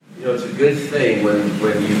You know, it's a good thing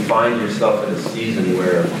when you find yourself in a season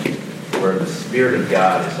where the Spirit of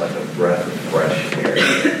God is like a breath of fresh air.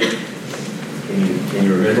 Can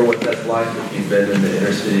you remember what that's like if you've been in the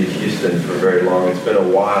inner city of Houston for very long? It's been a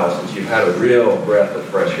while since you've had a real breath of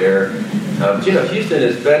fresh air. But you know, Houston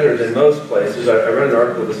is better than most places. I read an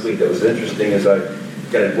article this week that was interesting as I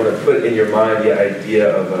kind of want to put in your mind the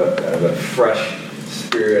idea of a fresh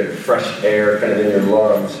spirit, fresh air kind of in your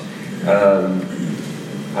lungs.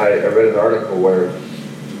 I read an article where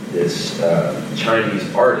this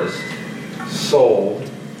Chinese artist sold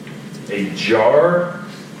a jar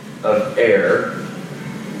of air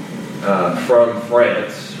from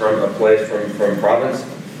France, from a place from Provence,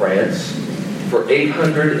 France, for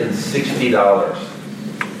 $860.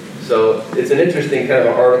 So it's an interesting kind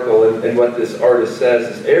of article, and what this artist says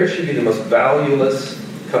is air should be the most valueless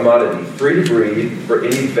commodity, free to breathe for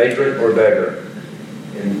any vagrant or beggar.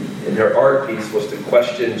 And her art piece was to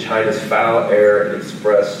question China's foul air and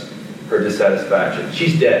express her dissatisfaction.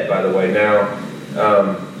 She's dead, by the way, now.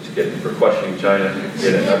 Just kidding, for questioning China.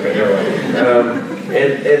 Get it? Okay, never mind.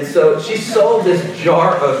 And so she sold this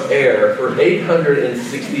jar of air for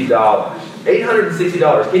 $860.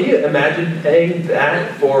 $860. Can you imagine paying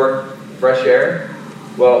that for fresh air?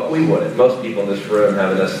 Well, we wouldn't. Most people in this room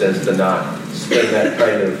have enough sense to not spend that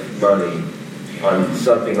kind of money on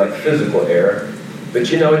something like physical air. But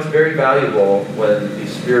you know, it's very valuable when the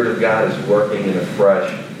Spirit of God is working in a fresh,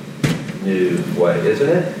 new way, isn't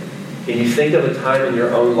it? Can you think of a time in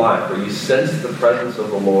your own life where you sense the presence of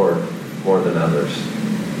the Lord more than others?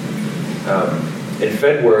 In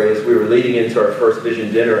February, as we were leading into our first Vision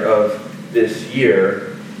Dinner of this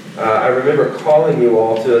year, I remember calling you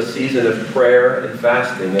all to a season of prayer and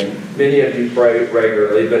fasting, and many of you pray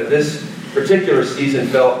regularly, but this particular season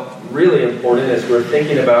felt really important as we're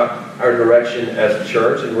thinking about our direction as a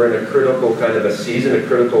church, and we're in a critical kind of a season, a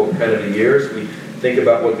critical kind of a year as we think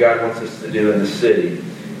about what God wants us to do in the city.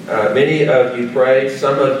 Many of you prayed,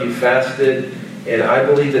 some of you fasted, and I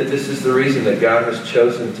believe that this is the reason that God has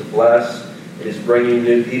chosen to bless and is bringing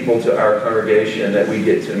new people to our congregation that we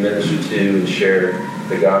get to minister to and share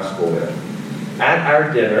the gospel with. At our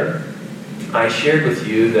dinner, I shared with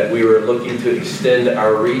you that we were looking to extend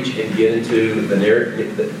our reach and get into the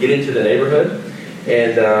neighborhood,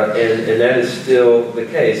 and that is still the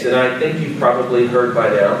case. And I think you've probably heard by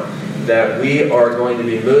now that we are going to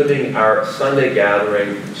be moving our Sunday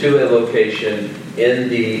gathering to a location in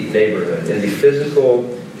the neighborhood, in the physical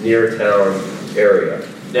near town area.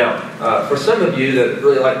 Now, for some of you that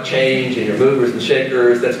really like change and you're movers and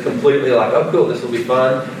shakers, that's completely like, oh cool, this will be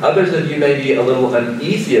fun. Others of you may be a little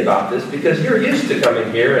uneasy about this because you're used to coming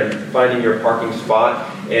here and finding your parking spot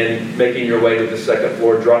and making your way to the second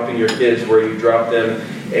floor, dropping your kids where you drop them.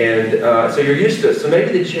 And so you're used to it. So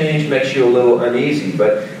maybe the change makes you a little uneasy.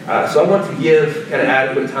 But so I want to give kind of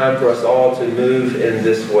adequate time for us all to move in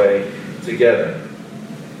this way together.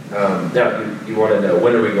 Now, you want to know,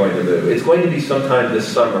 when are we going to move? It's going to be sometime this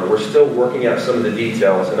summer. We're still working out some of the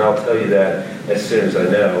details, and I'll tell you that as soon as I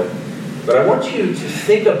know. But I want you to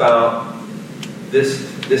think about this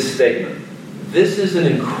statement. This is an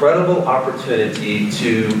incredible opportunity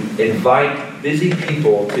to invite busy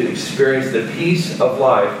people to experience the peace of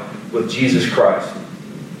life with Jesus Christ.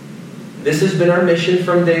 This has been our mission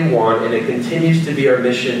from day one, and it continues to be our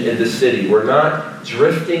mission in the city. We're not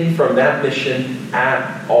drifting from that mission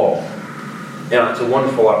at all. Now, it's a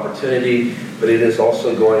wonderful opportunity, but it is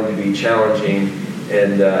also going to be challenging,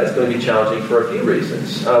 and it's going to be challenging for a few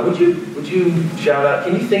reasons. Would you shout out?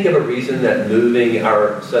 Can you think of a reason that moving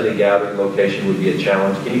our Sunday gathering location would be a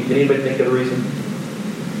challenge? Can anybody think of a reason?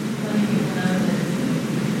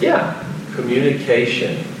 Yeah,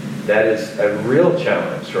 communication. That is a real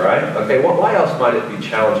challenge, right? Okay, why else might it be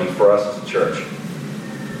challenging for us as a church?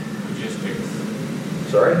 Logistics.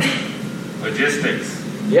 Sorry? Logistics.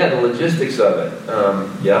 Yeah, the logistics of it.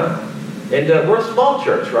 Yeah. And we're a small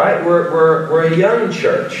church, right? We're a young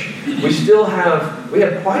church. We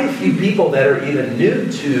have quite a few people that are even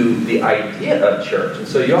new to the idea of church. And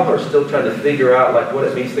so y'all are still trying to figure out like what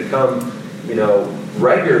it means to come,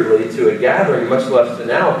 regularly to a gathering, much less to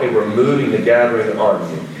now, okay, we're moving the gathering on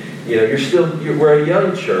you. We're a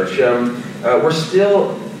young church. We're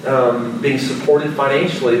still being supported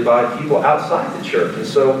financially by people outside the church. And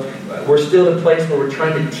so we're still at a place where we're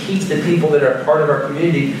trying to teach the people that are part of our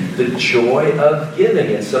community the joy of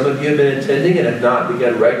giving. And some of you have been attending and have not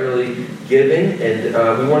begun regularly giving. And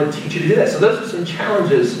we want to teach you to do that. So those are some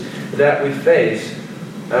challenges that we face.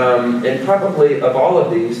 And probably of all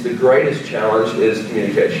of these, the greatest challenge is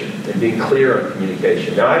communication and being clear on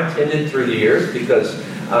communication. Now, I've tended through the years because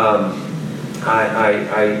I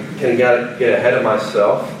kind of got to get ahead of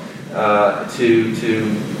myself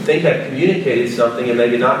to think I've communicated something and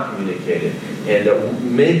maybe not communicated,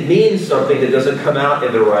 and means something that doesn't come out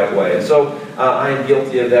in the right way. And so I am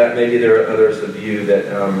guilty of that. Maybe there are others of you that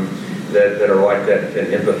are like that and can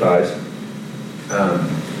empathize.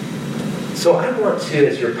 So I want to,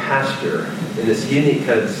 as your pastor, in this unique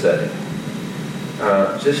kind of setting,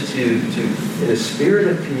 just to, in a spirit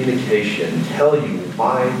of communication, tell you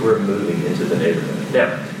why we're moving into the neighborhood.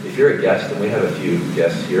 Now, if you're a guest, and we have a few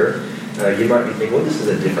guests here, you might be thinking, well, this is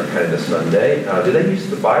a different kind of a Sunday. Do they use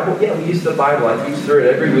the Bible? Yeah, we use the Bible. I teach through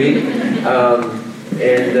it every week.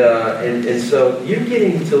 And so you're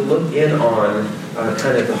getting to look in on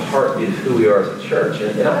kind of the heartbeat of who we are as a church.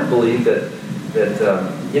 And I believe that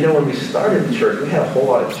when we started the church, we had a whole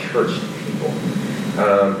lot of church people.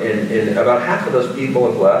 And about half of those people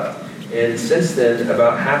have left. And since then,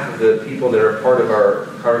 about half of the people that are part of our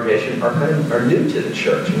congregation are new to the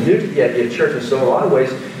church, new to the idea of church. And so in a lot of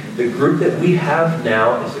ways, the group that we have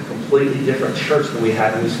now is a completely different church than we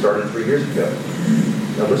had when we started 3 years ago.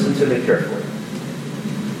 Now listen to me carefully.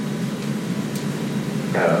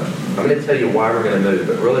 I'm going to tell you why we're going to move,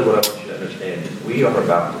 but really what I want you to understand is we are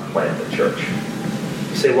about to plant the church.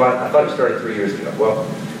 You say, well, I thought you started 3 years ago. Well,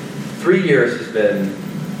 3 years has been,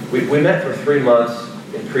 we met for 3 months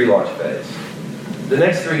in pre-launch phase. The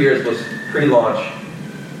next 3 years was pre-launch,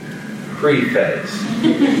 pre-phase.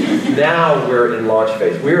 Now we're in launch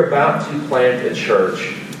phase. We're about to plant a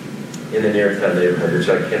church in the Neartown neighborhood, which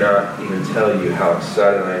I cannot even tell you how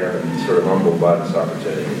excited I am and sort of humbled by this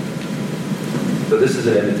opportunity. So this is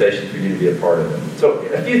an invitation for you to be a part of it. So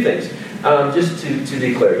a few things, just to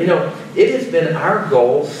be clear. It has been our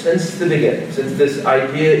goal since the beginning, since this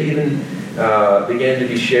idea even began to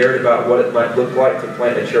be shared about what it might look like to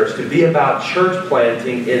plant a church, to be about church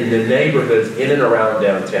planting in the neighborhoods in and around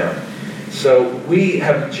downtown. So we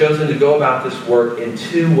have chosen to go about this work in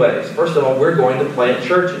 2 ways. First of all, we're going to plant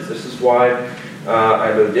churches. This is why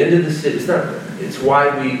I moved into the city. It's why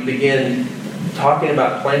we began talking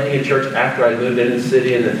about planting a church after I moved into the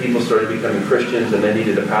city and then people started becoming Christians and they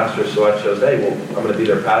needed a pastor. So I chose, hey, well, I'm going to be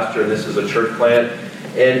their pastor and this is a church plant.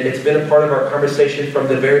 And it's been a part of our conversation from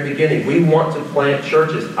the very beginning. We want to plant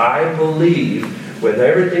churches. I believe with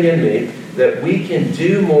everything in me that we can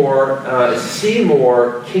do more, see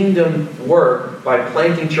more kingdom work by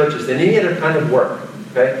planting churches than any other kind of work.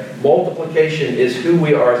 Okay? Multiplication is who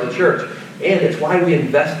we are as a church. And it's why we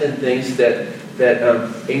invest in things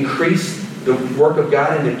that increase the work of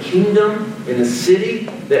God in the kingdom, in the city,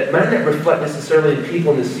 that might not reflect necessarily in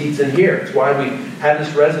people in the seats in here. It's why we have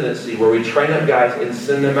this residency where we train up guys and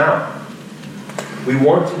send them out. We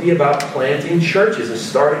want to be about planting churches and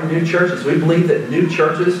starting new churches. We believe that new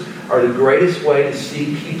churches are the greatest way to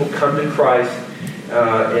see people come to Christ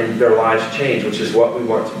and their lives change, which is what we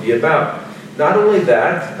want to be about. Not only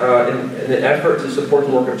that, in an effort to support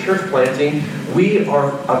the work of church planting, we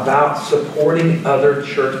are about supporting other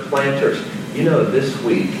church planters. This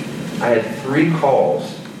week, I had 3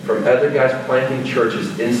 calls from other guys planting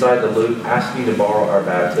churches inside the loop asking to borrow our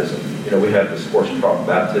baptism. We have this horse trough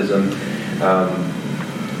baptism.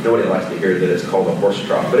 Nobody likes to hear that it's called a horse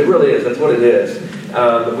trough, but it really is. That's what it is.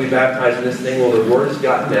 But we baptize in this thing. Well, the word has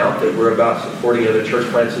gotten out that we're about supporting other church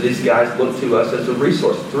plants. So these guys look to us as a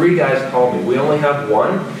resource. 3 guys called me. We only have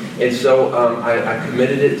 1. And so I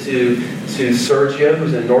committed it to Sergio,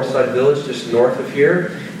 who's in Northside Village, just north of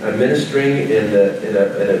here, ministering in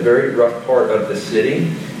a very rough part of the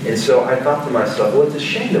city. And so I thought to myself, well, it's a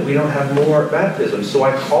shame that we don't have more baptisms. So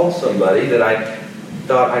I called somebody that I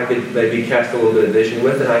thought I could maybe cast a little bit of vision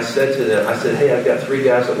with, and I said to them, hey, I've got 3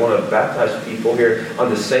 guys that want to baptize people here on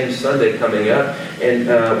the same Sunday coming up, and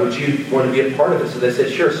would you want to be a part of it? So they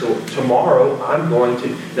said, sure. So tomorrow,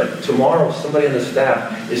 somebody on the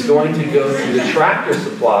staff is going to go to the Tractor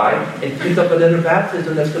Supply and pick up another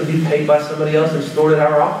baptism that's going to be paid by somebody else and stored at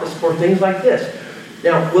our office for things like this.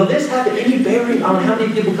 Now, will this have any bearing on how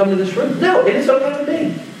many people come to this room? No, it is okay with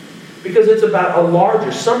me. Because it's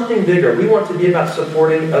about something bigger. We want to be about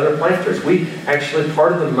supporting other planters. We actually,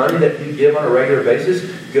 part of the money that we give on a regular basis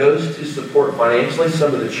goes to support financially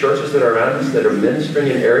some of the churches that are around us that are ministering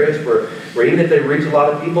in areas where even if they reach a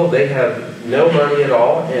lot of people, they have no money at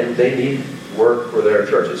all and they need work for their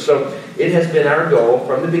churches. So it has been our goal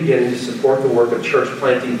from the beginning to support the work of church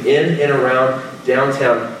planting in and around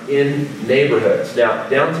downtown in neighborhoods. Now,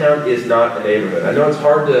 downtown is not a neighborhood. I know it's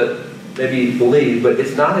hard to maybe believe, but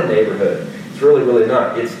it's not a neighborhood. It's really, really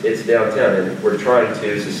not. It's downtown, and we're trying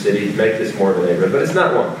to, as a city, make this more of a neighborhood, but it's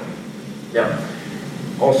not one. Now,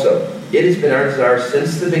 also, it has been our desire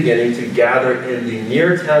since the beginning to gather in the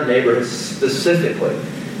Neartown neighborhood specifically.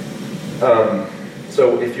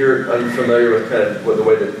 So if you're unfamiliar with kind of the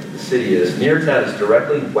way that the city is, Neartown is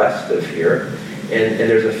directly west of here. And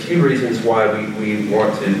there's a few reasons why we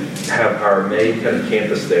want to have our main kind of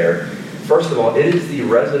campus there. First of all, it is the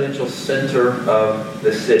residential center of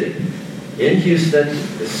the city. In Houston,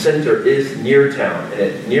 the center is Neartown. And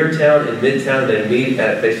at Neartown and Midtown, they meet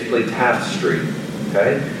at basically Taft Street.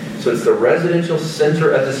 Okay? So it's the residential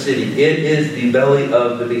center of the city. It is the belly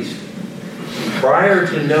of the beast. Prior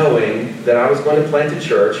to knowing that I was going to plant a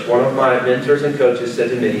church, one of my mentors and coaches said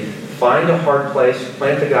to me, find a hard place,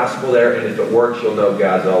 plant the gospel there, and if it works, you'll know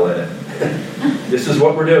God's all in it. This is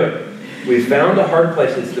what we're doing. We found a hard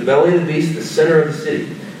place. It's the belly of the beast, the center of the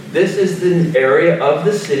city. This is the area of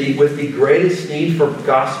the city with the greatest need for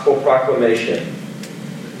gospel proclamation.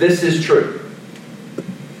 This is true.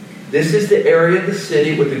 This is the area of the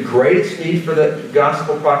city with the greatest need for the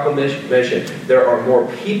gospel proclamation. There are more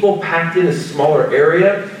people packed in a smaller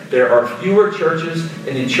area. There are fewer churches,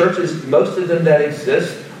 and the churches, most of them that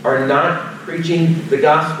exist, are not preaching the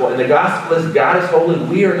gospel. And the gospel is God is holy.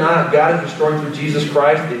 We are not. God is restoring through Jesus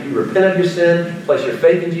Christ. If you repent of your sin, place your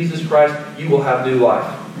faith in Jesus Christ, you will have new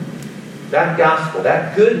life. That gospel,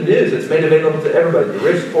 that good news that's made available to everybody, the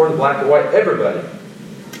rich, poor, the black, the white, everybody.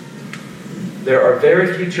 There are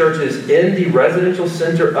very few churches in the residential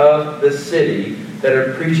center of the city that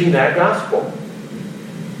are preaching that gospel.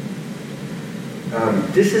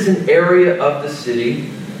 This is an area of the city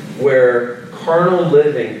where carnal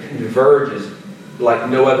living converges like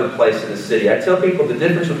no other place in the city. I tell people the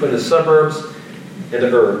difference between the suburbs and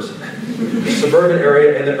the urbs. The suburban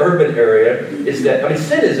area and the urban area is that,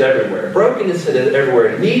 sin is everywhere. Brokenness is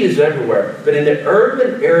everywhere. Need is everywhere. But in the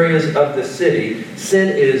urban areas of the city,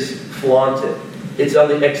 sin is flaunted. It's on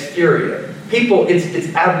the exterior. People,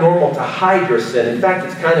 it's abnormal to hide your sin. In fact,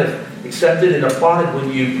 it's kind of accepted and applauded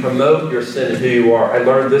when you promote your sin and who you are. I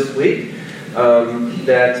learned this week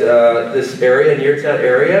that this area, Neartown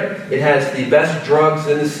area, it has the best drugs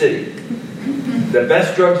in the city. The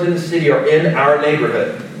best drugs in the city are in our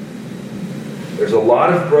neighborhood. There's a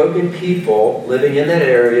lot of broken people living in that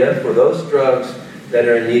area for those drugs that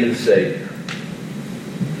are in need of a Savior.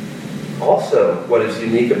 Also, what is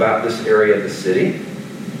unique about this area of the city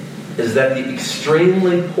is that the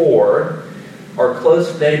extremely poor are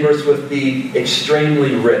close neighbors with the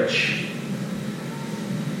extremely rich.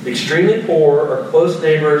 The extremely poor are close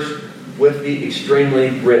neighbors with the extremely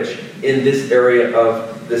rich in this area of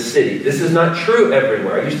the city. This is not true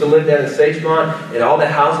everywhere. I used to live down in Sagemont, and all the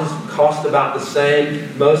houses cost about the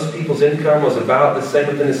same. Most people's income was about the same,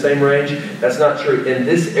 within the same range. That's not true. In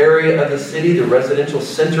this area of the city, the residential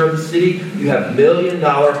center of the city, you have $1 million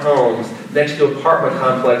homes next to apartment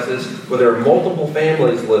complexes where there are multiple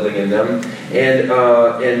families living in them, and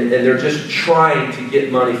they're just trying to get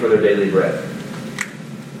money for their daily bread.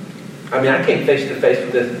 I came face to face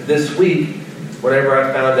with this week whenever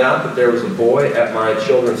I found out that there was a boy at my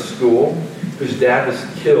children's school whose dad was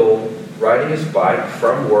killed riding his bike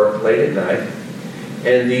from work late at night.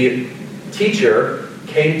 And the teacher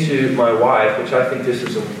came to my wife, which I think this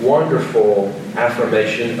is a wonderful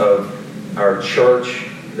affirmation of our church,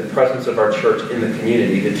 the presence of our church in the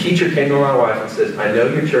community. The teacher came to my wife and says, I know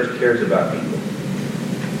your church cares about people.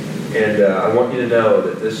 And I want you to know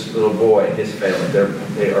that this little boy and his family,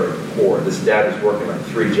 they are poor. This dad is working like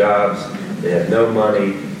 3 jobs. They have no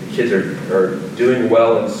money. The kids are doing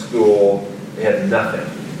well in school. They have nothing.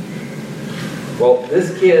 Well,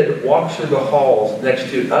 this kid walks through the halls next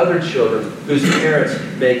to other children whose parents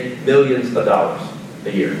make millions of dollars a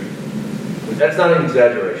year. That's not an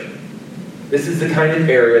exaggeration. This is the kind of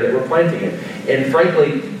area that we're planting in. And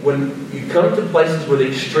frankly, when you come to places where the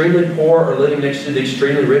extremely poor are living next to the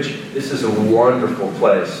extremely rich, this is a wonderful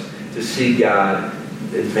place to see God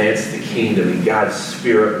advance the kingdom and God's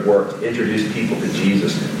Spirit work to introduce people to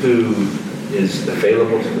Jesus, who is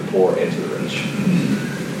available to the poor and to the rich.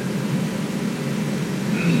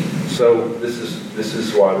 So this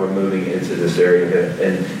is why we're moving into this area.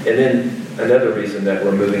 And then another reason that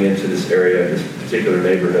we're moving into this area, this particular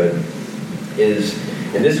neighborhood, is,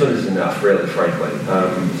 and this one is enough, really, frankly,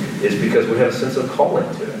 is because we have a sense of calling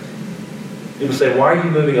to it. People say, why are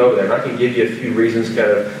you moving over there? And I can give you a few reasons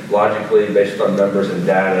kind of logically based on numbers and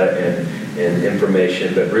data and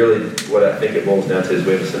information, but really what I think it boils down to is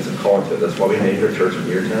we have a sense of calling to it. That's why we named our church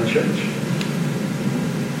Neartown Church.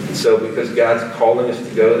 And so because God's calling us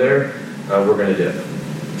to go there, we're going to do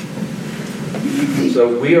it.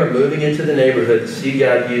 So we are moving into the neighborhood to see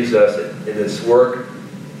God use us in this work,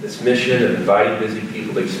 this mission of inviting busy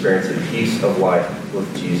people to experience the peace of life with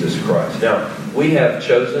Jesus Christ. Now, we have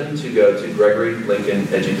chosen to go to Gregory Lincoln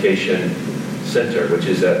Education Center, which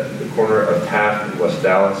is at the corner of Taft and West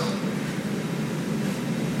Dallas.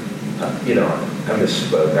 I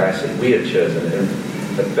misspoke. I said we have chosen. And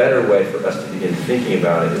a better way for us to begin thinking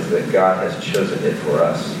about it is that God has chosen it for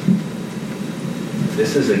us.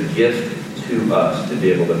 This is a gift to us to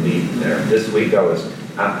be able to meet there. This week I was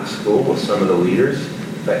at the school with some of the leaders.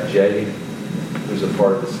 In fact, Jay, who's a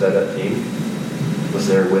part of the setup team, was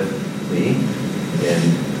there with me. And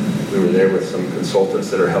we were there with some consultants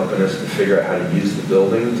that are helping us to figure out how to use the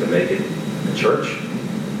building to make it a church.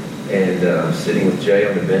 And I'm sitting with Jay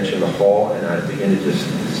on the bench in the hall, and I began to just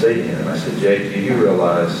say to him, I said, Jay, do you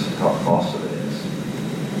realize how awesome it is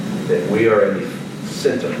that we are in the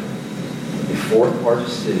center, the fourth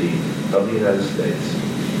largest city of the United States,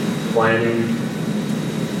 planning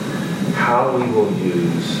how we will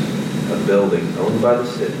use a building owned by the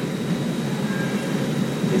city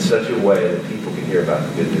in such a way that people can hear about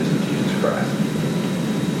the good news of Jesus Christ.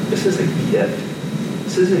 This is a gift.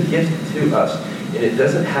 This is a gift to us. And it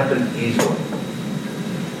doesn't happen easily.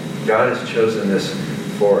 God has chosen this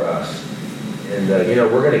for us. And,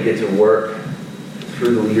 we're going to get to work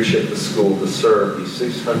through the leadership of the school to serve these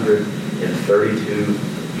 632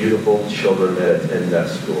 beautiful children that attend that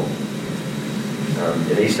school.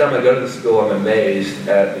 And each time I go to the school, I'm amazed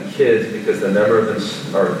at the kids because the number of them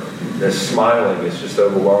they're smiling. It's just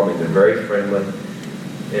overwhelming. They're very friendly.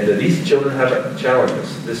 And these children have challenges.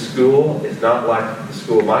 This school is not like the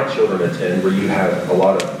school my children attend, where you have a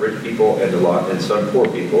lot of rich people and some poor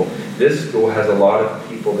people. This school has a lot of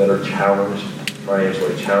people that are challenged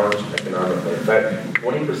financially, challenged economically. In fact,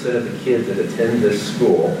 20% of the kids that attend this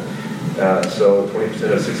school, so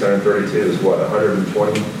 20% of 632 is what,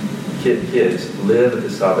 120 kids live at the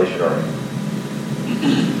Salvation Army.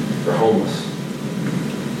 They're homeless.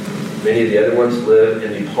 Many of the other ones live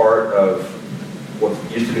in the part of what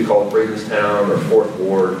used to be called Bradenstown or Fourth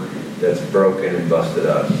Ward that's broken and busted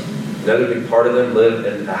up. Another big part of them live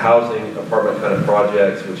in a housing apartment kind of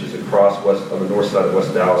projects, which is across on the north side of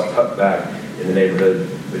West Dallas, tucked back in the neighborhood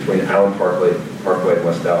between Allen Parkway and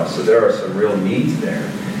West Dallas. So there are some real needs there.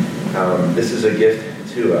 This is a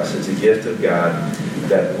gift to us. It's a gift of God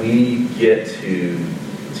that we get to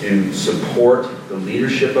support the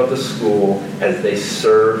leadership of the school as they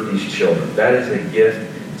serve these children. That is a gift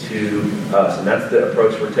to us, and that's the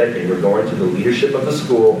approach we're taking. We're going to the leadership of the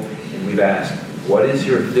school, and we've asked, what is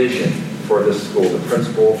your vision for this school? The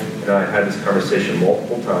principal and I had this conversation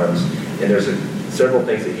multiple times, and there's several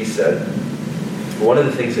things that he said. One of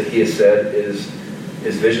the things that he has said is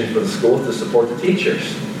his vision for the school is to support the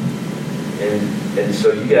teachers. And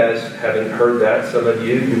so you guys, having heard that, some of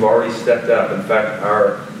you've already stepped up. In fact,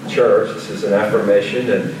 our church, this is an affirmation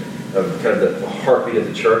and of kind of the heartbeat of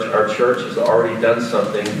the church. Our church has already done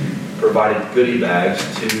something, provided goodie bags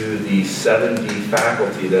to the 70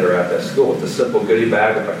 faculty that are at that school. It's a simple goodie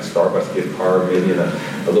bag with like a Starbucks gift card, maybe, and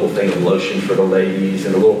a little thing of lotion for the ladies,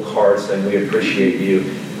 and a little card saying, we appreciate you.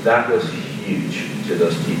 That was huge to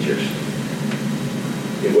those teachers.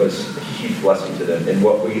 It was a huge blessing to them. And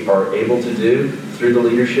what we are able to do through the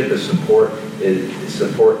leadership is support the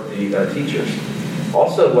teachers.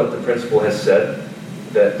 Also, what the principal has said,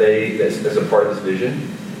 that they, as a part of his vision,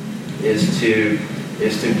 is to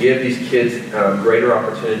give these kids greater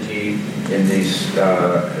opportunity in these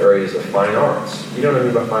areas of fine arts. You know what I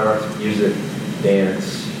mean by fine arts? Music,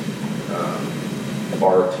 dance,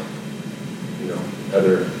 art,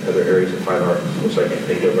 other areas of fine arts, which I can't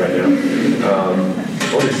think of right now. I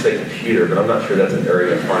wanted to say computer, but I'm not sure that's an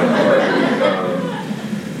area of fine art.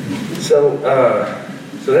 So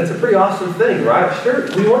that's a pretty awesome thing, right? Sure,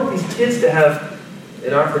 we want these kids to have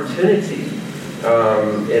an opportunity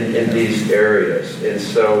in these areas. And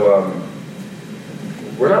so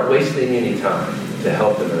we're not wasting any time to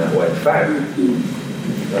help them in that way. In fact,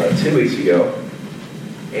 2 weeks ago,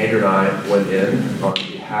 Andrew and I went in on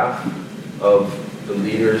behalf of the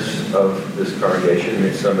leaders of this congregation,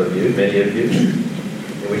 and some of you, many of you,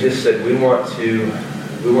 and we just said we want to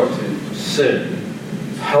soon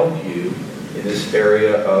help you in this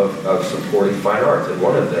area of supporting fine arts. And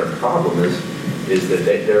one of their problems is that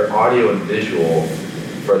their audio and visual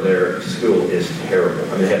for their school is terrible.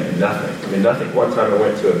 I mean, they have nothing. One time I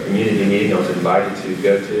went to a community meeting I was invited to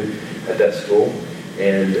go to at that school,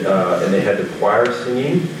 and they had the choir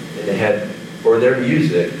singing, and they had, for their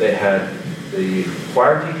music, they had the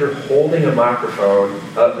choir teacher holding a microphone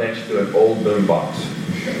up next to an old boombox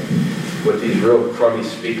with these real crummy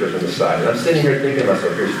speakers on the side. And I'm sitting here thinking to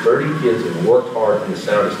myself, here's 30 kids that worked hard and the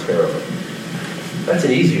sound is terrible. That's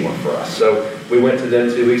an easy one for us. So we went to them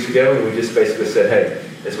 2 weeks ago and we just basically said, hey,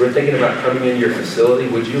 as we're thinking about coming into your facility,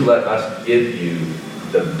 would you let us give you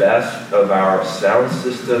the best of our sound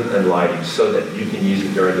system and lighting so that you can use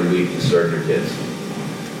it during the week to serve your kids?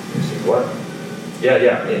 They said, what?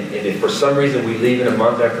 Yeah. And if for some reason we leave in a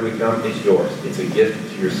month after we come, it's yours. It's a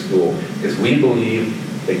gift to your school. Because we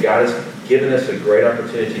believe that God has given us a great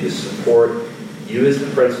opportunity to support you as the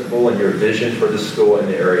principal and your vision for the school in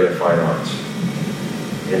the area of fine arts.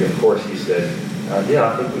 And of course he said, I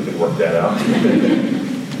think we can work that out.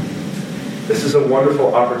 This is a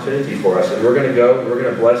wonderful opportunity for us. And we're going to go, we're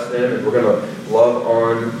going to bless them, and we're going to love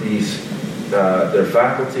on these their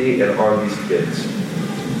faculty and on these kids.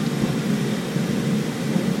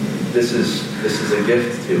 This is a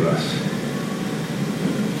gift to us.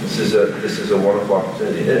 This is a wonderful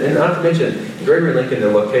opportunity. And not to mention, Gregory Lincoln, the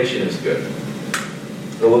location is good.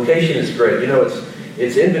 The location is great. You know,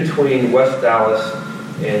 it's in between West Dallas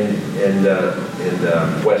and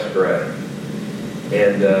West Gray.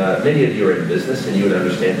 And many of you are in business, and you would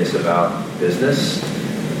understand this about business.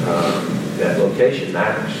 That location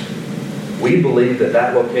matters. We believe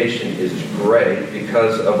that location is great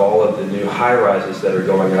because of all of the new high-rises that are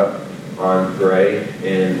going up on Gray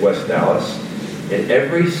and West Dallas. And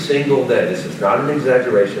every single day, this is not an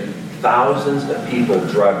exaggeration, thousands of people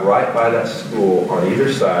drive right by that school on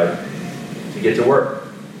either side to get to work.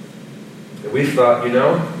 And we thought,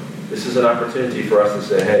 this is an opportunity for us to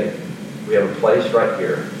say, hey, we have a place right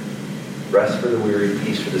here, rest for the weary,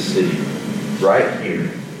 peace for the city, right here,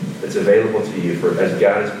 that's available to you for as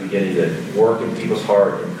God is beginning to work in people's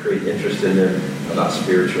heart and create interest in them about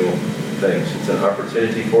spiritual things. It's an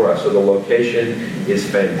opportunity for us. So the location is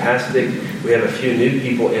fantastic. We have a few new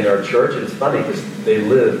people in our church, and it's funny because they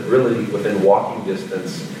live really within walking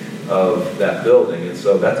distance of that building. And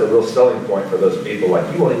so that's a real selling point for those people.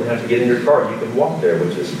 Like, you won't even have to get in your car. You can walk there,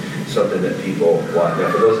 which is something that people like.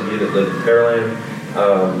 Now, for those of you that live in Pearland,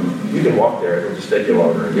 you can walk there. It'll just take you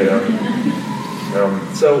longer,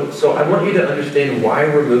 So I want you to understand why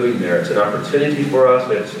we're moving there. It's an opportunity for us.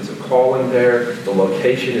 We have a sense of calling there. The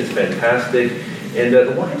location is fantastic. And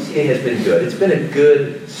the YMCA has been good. It's been a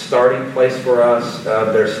good starting place for us.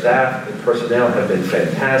 Their staff and personnel have been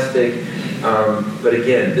fantastic. But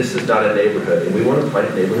again, this is not a neighborhood. And we want to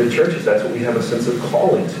plant neighborhood churches. That's what we have a sense of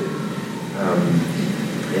calling to.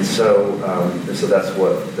 And so that's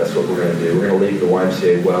what we're going to do. We're going to leave the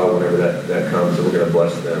YMCA well whenever that comes, and we're going to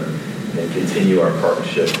bless them and continue our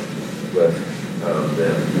partnership with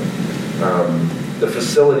them. The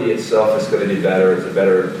facility itself is going to be better. It's a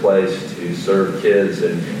better place to serve kids,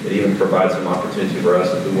 and it even provides some opportunity for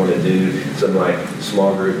us if we want to do some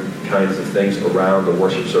small group kinds of things around the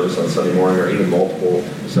worship service on Sunday morning, or even multiple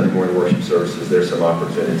Sunday morning worship services. There's some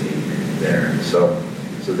opportunity there. So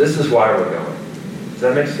this is why we're going. Does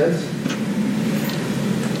that make sense?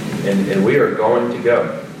 And we are going to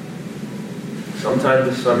go sometime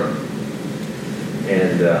this summer.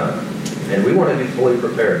 And we want to be fully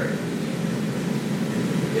prepared.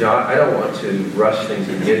 I don't want to rush things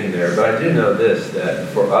in getting there, but I do know this, that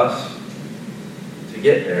for us to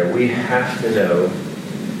get there, we have to know,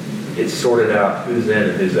 get sorted out who's in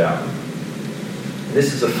and who's out. And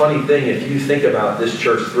this is a funny thing if you think about this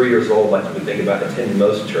church 3 years old, like you would think about attending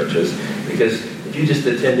most churches, because if you just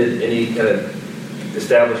attended any kind of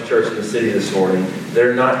established church in the city this morning,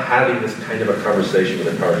 they're not having this kind of a conversation with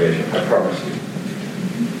the congregation, I promise you.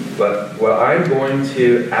 But what I'm going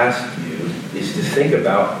to ask you is to think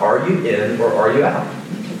about, are you in or are you out?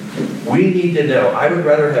 We need to know. I would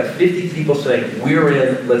rather have 50 people saying, we're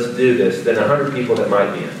in, let's do this, than 100 people that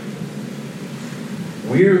might be in.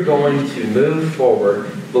 We're going to move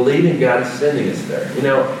forward believing God is sending us there. And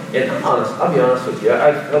I'll be honest with you,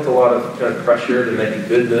 I've felt a lot of kind of pressure to make a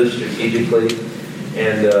good move strategically.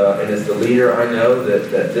 And as the leader, I know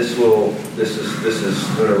that this is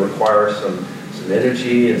going to require some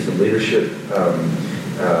energy and some leadership,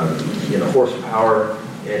 horsepower.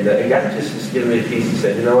 And God just has given me a piece and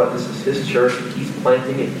said, you know what, this is His church. He's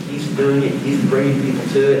planting it. He's doing it. He's bringing people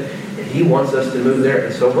to it. And He wants us to move there.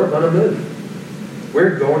 And so we're going to move.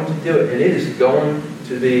 We're going to do it. And it is going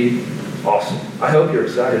to be awesome. I hope you're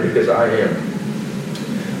excited, because I am.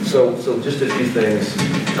 So just a few things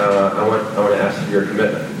I want to ask for your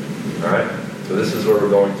commitment. All right? So this is where we're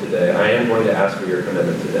going today. I am going to ask for your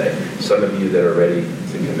commitment today. Some of you that are ready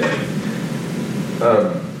to commit.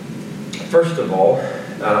 First of all,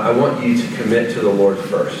 I want you to commit to the Lord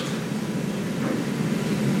first.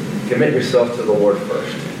 Commit yourself to the Lord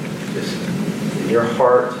first. Just in your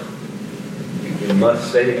heart, you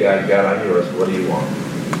must say to God, God, I'm yours. What do you want?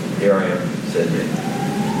 Here I am. Send me.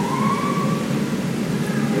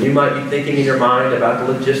 And you might be thinking in your mind about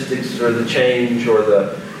the logistics or the change or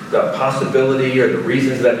the possibility or the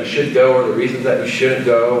reasons that we should go or the reasons that we shouldn't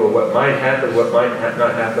go, or what might happen, what might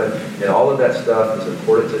not happen. And all of that stuff is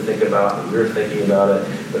important to think about, and we're thinking about it.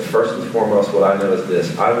 But first and foremost, what I know is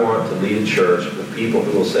this. I want to lead a church with people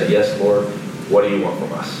who will say, yes, Lord, what do you want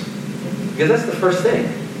from us? Because that's the first thing.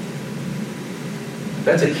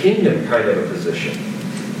 That's a kingdom kind of a position.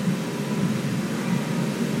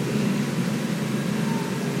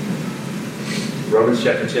 Romans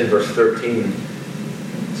chapter 10, verse 13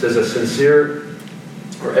 says,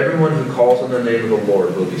 or everyone who calls on the name of the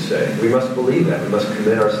Lord will be saved. We must believe that. We must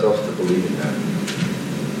commit ourselves to believing that.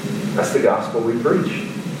 That's the gospel we preach.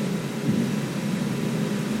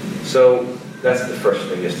 So that's the first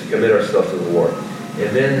thing, is to commit ourselves to the Lord.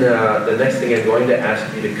 And then the next thing, I'm going to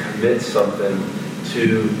ask you to commit something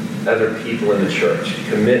to other people in the church.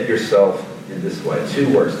 Commit yourself in this way.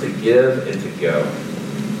 2 words, to give and to go.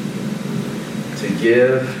 To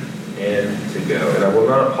give and to go. And I will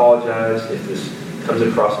not apologize if this comes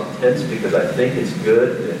across intense, because I think it's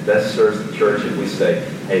good and it best serves the church if we say,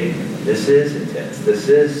 hey, this is intense, this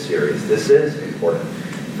is serious, this is important.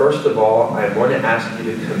 First of all, I want to ask you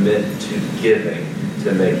to commit to giving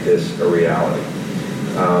to make this a reality.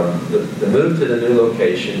 The move to the new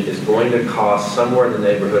location is going to cost somewhere in the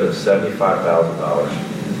neighborhood of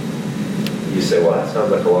 $75,000. You say, well, that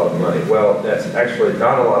sounds like a lot of money. Well, that's actually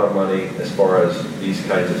not a lot of money as far as these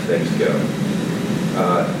kinds of things go.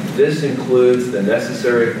 This includes the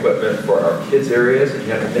necessary equipment for our kids' areas. And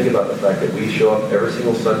you have to think about the fact that we show up every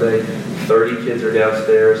single Sunday. 30 kids are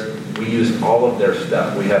downstairs. We use all of their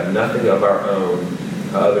stuff. We have nothing of our own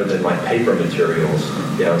other than like paper materials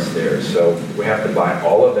downstairs. So we have to buy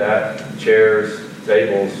all of that, chairs,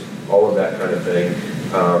 tables, all of that kind of thing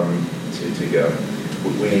to go.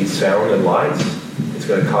 We need sound and lights. It's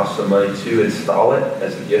going to cost some money to install it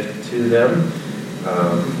as a gift to them.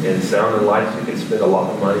 And sound and lights, you can spend a lot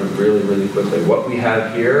of money really, really quickly. What we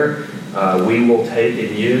have here, we will take and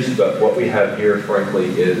use, but what we have here, frankly,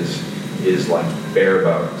 is like bare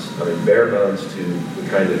bones. I mean, bare bones to the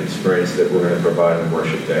kind of experience that we're going to provide in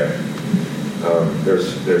worship there.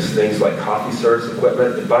 There's things like coffee service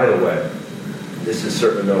equipment. And by the way, this is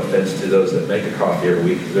certainly no offense to those that make a coffee every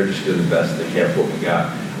week, because they're just doing the best they can for what we got.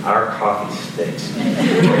 Our coffee stinks.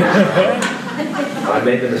 I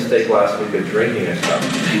made the mistake last week of drinking a cup,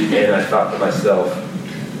 and I thought to myself,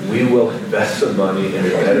 we will invest some money in a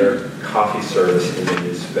better coffee service in the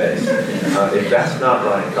new space. If that's not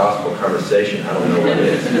like gospel conversation, I don't know what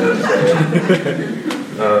is. You know what I'm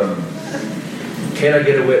saying? Can I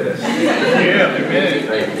get a witness? Yeah, amen.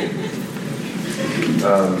 Thank you.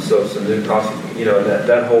 So some new costs,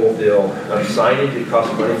 that whole deal. Signage, it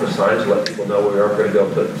costs money for signs to let people know we aren't going to go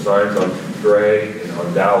put signs on Gray and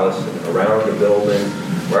on Dallas and around the building.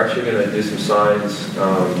 We're actually going to do some signs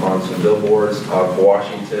on some billboards on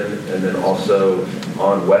Washington and then also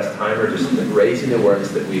on Westheimer, just raising the awareness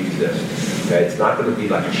that we exist. Okay, it's not going to be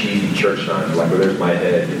like cheesy church signs, like, well, there's my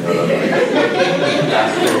head, my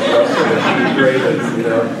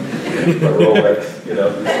Rolex,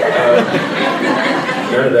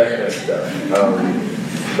 none of that kind of stuff.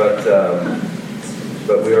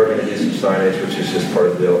 But we are going to do some signage, which is just part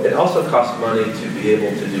of the deal. It also costs money to be able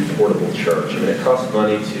to do portable church. I mean, it costs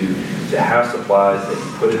money to have supplies that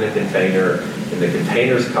you put in a container, and the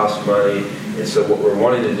containers cost money. And so what we're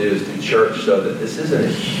wanting to do is do church so that this isn't a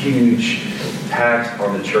huge tax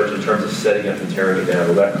on the church in terms of setting up and tearing it down.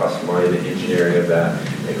 Well, that costs money. The engineering of that,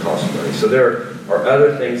 it costs money. So there are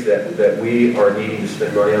other things that we are needing to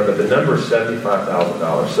spend money on, but the number is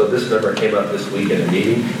 $75,000. So this number came up this week in a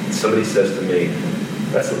meeting, and somebody says to me,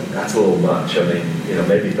 that's a little much. I mean,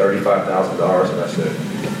 maybe $35,000. And I said,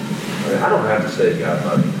 I don't have to save God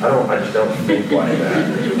money. I just don't think like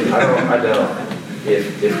that. I don't.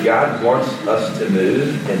 If God wants us to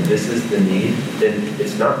move and this is the need, then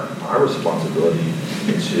it's not our responsibility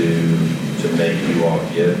to make you all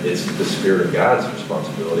give. It's the Spirit of God's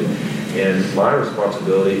responsibility. And my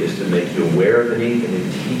responsibility is to make you aware of the need and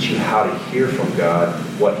then teach you how to hear from God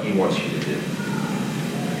what He wants you to do.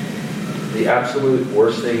 The absolute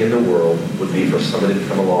worst thing in the world would be for somebody to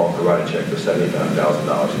come along and write a check for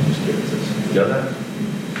 $75,000 and just give it to us. You know that?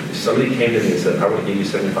 If somebody came to me and said, I want to give you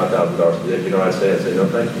 $75,000 today, you know what I'd say? I'd say, no,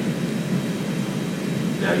 thank you.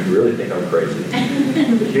 Now, you really think I'm crazy.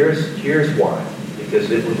 But here's why. Because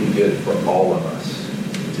it would be good for all of us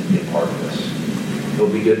to be a part of this. It will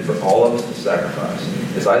be good for all of us to sacrifice.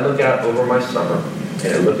 As I look out over my summer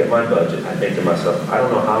and I look at my budget, I think to myself, I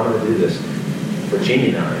don't know how I'm going to do this for Jeannie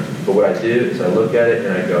and I. But what I do is I look at it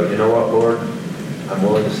and I go, you know what, Lord? I'm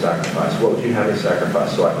willing to sacrifice. What would you have me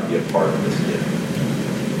sacrifice so I can be a part of this gift?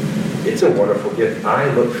 It's a wonderful gift.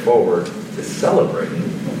 I look forward to celebrating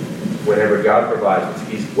whenever God provides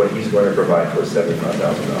what He's going to provide for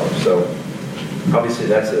 $75,000. So obviously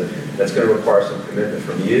that's going to require some commitment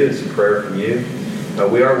from you and some prayer from you.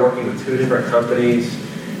 We are working with 2 different companies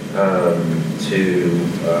to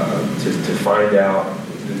find out.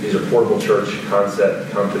 These are portable church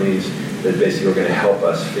concept companies that basically are going to help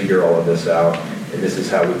us figure all of this out. And this is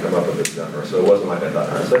how we come up with this number. So it wasn't like I thought,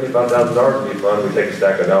 $75,000 would be fun. We take a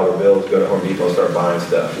stack of dollar bills, go to Home Depot, and start buying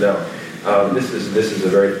stuff. No. This is a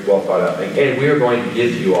very well thought out thing. And we are going to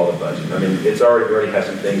give you all the budget. I mean, it's already has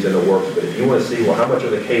some things in the works, but if you want to see, well, how much are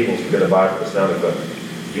the cables we're going to buy for the sound equipment?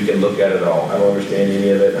 You can look at it all. I don't understand any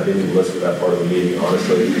of it. I didn't even listen to that part of the meeting,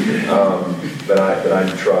 honestly. But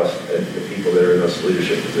I trust the people that are in those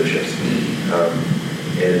leadership positions.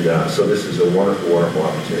 So this is a wonderful, wonderful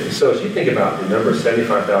opportunity. So as you think about the number of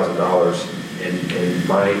 $75,000 and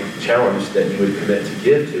my challenge that you would commit to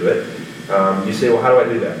give to it, you say, well, how do I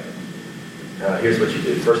do that? Here's what you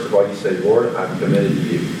do. First of all, you say, Lord, I'm committed to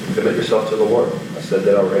you. Commit yourself to the Lord. I said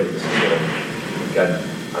that already this morning. God,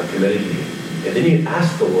 I'm committed to you. And then you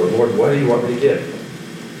ask the Lord, Lord, what do you want me to give?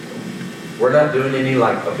 We're not doing any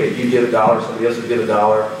okay, you give $1, somebody else will give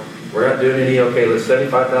 $1. We're not doing any, okay, let's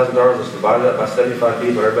 $75,000, let's divide it up by 75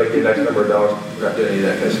 people, everybody give X number of dollars. We're not doing any of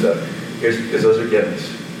that kind of stuff. Because those are givens.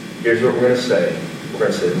 Here's what we're going to say. We're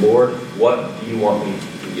going to say, Lord, what do you want me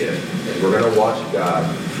to give? And we're going to watch God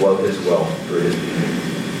flow his wealth through his people.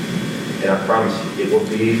 And I promise you, it will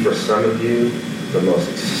be for some of you the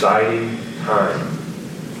most exciting time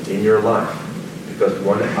in your life. Because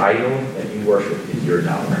one idol that you worship is your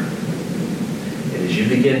dollar. And as you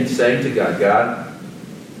begin saying to God, God,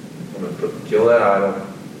 I'm going to kill that idol.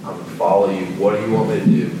 I'm going to follow you. What do you want me to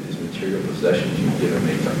do with these material possessions you've given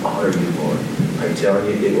me to honor you, Lord? I'm telling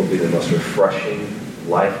you, it will be the most refreshing,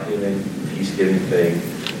 life-giving, peace-giving thing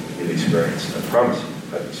you've experienced. I promise you.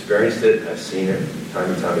 I've experienced it. I've seen it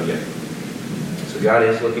time and time again. So God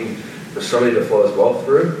is looking for somebody to flow his wealth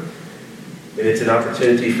through. And it's an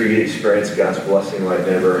opportunity for you to experience God's blessing like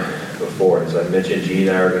never before. As I mentioned, Gene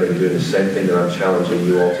and I are going to be doing the same thing that I'm challenging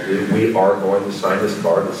you all to do. We are going to sign this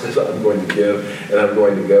card that says I'm going to give and I'm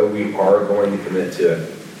going to go. We are going to commit to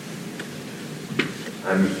it.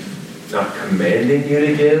 I'm not commanding you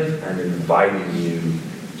to give. I'm inviting you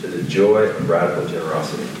to the joy of radical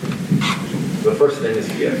generosity. The first thing is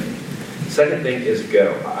give. Second thing is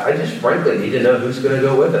go. I just frankly need to know who's going to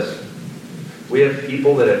go with us. We have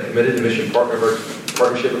people that have committed to mission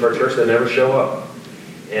partnership with our church that never show up.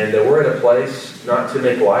 And we're at a place not to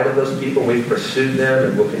make light of those people. We've pursued them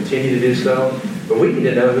and will continue to do so. But we need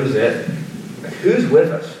to know who's in. Who's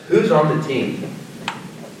with us? Who's on the team?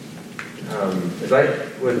 As I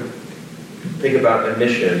would think about a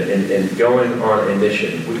mission and going on a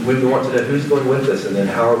mission, we want to know who's going with us and then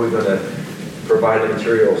how are we going to provide the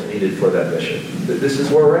materials needed for that mission. This is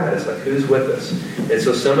where we're at. It's like, who's with us? And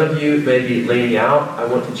so some of you may be leaning out. I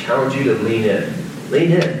want to challenge you to lean in.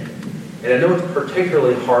 Lean in. And I know it's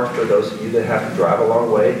particularly hard for those of you that have to drive a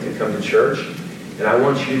long way to come to church. And I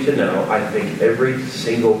want you to know, I think every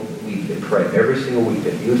single week and pray, every single week,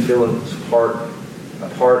 that you would feel a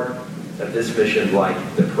part of this mission like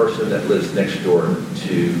the person that lives next door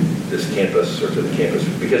to this campus or to the campus.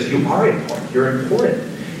 Because you are important. You're important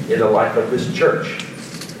in the life of this church.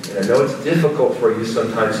 And I know it's difficult for you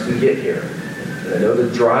sometimes to get here. And I know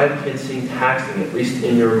the drive can seem taxing, at least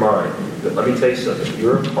in your mind. But let me tell you something.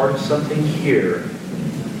 You're a part of something here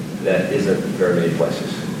that isn't very many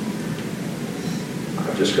places.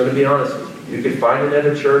 I'm just going to be honest with you. You could find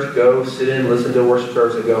another church, go sit in, listen to a worship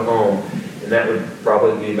service, and go home. And that would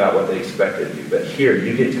probably be about what they expected of you. But here,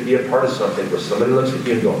 you get to be a part of something where somebody looks at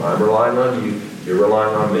you and goes, I'm relying on you, you're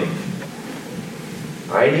relying on me.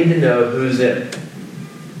 I need to know who's in it.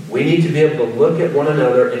 We need to be able to look at one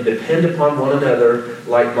another and depend upon one another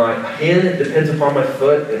like my hand depends upon my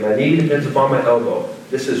foot and my knee depends upon my elbow.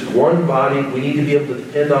 This is one body. We need to be able to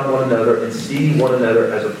depend on one another and see one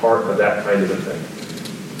another as a part of that kind of a thing.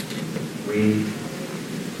 We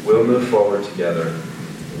will move forward together.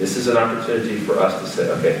 This is an opportunity for us to say,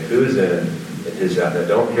 okay, who is in and who's out? Now,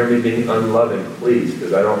 don't hear me being unloving, please,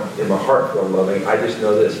 because I don't, in my heart, feel unloving. I just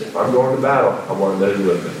know this. If I'm going to battle, I want to know who's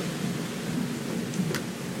with me.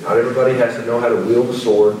 Not everybody has to know how to wield a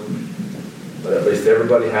sword, but at least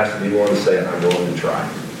everybody has to be willing to say, I'm willing to try.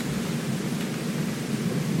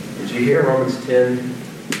 Did you hear Romans 10,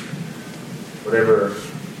 whenever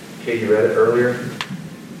Katie read it earlier?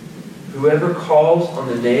 Whoever calls on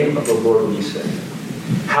the name of the Lord will be saved.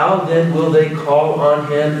 How then will they call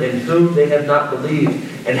on him in whom they have not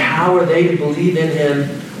believed? And how are they to believe in him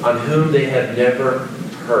on whom they have never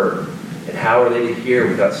heard? And how are they to hear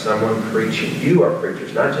without someone preaching? You are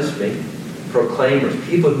preachers, not just me. Proclaimers,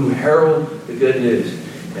 people who herald the good news.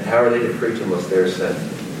 And how are they to preach unless they are sent?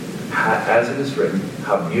 As it is written,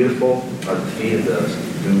 how beautiful are the feet of those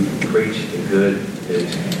who preach the good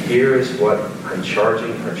is here is what I'm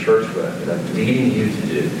charging our church with, and I'm leading you to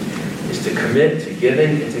do, is to commit to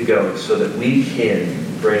giving and to going so that we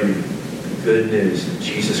can bring good news of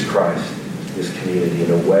Jesus Christ to this community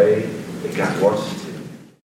in a way that God wants us to.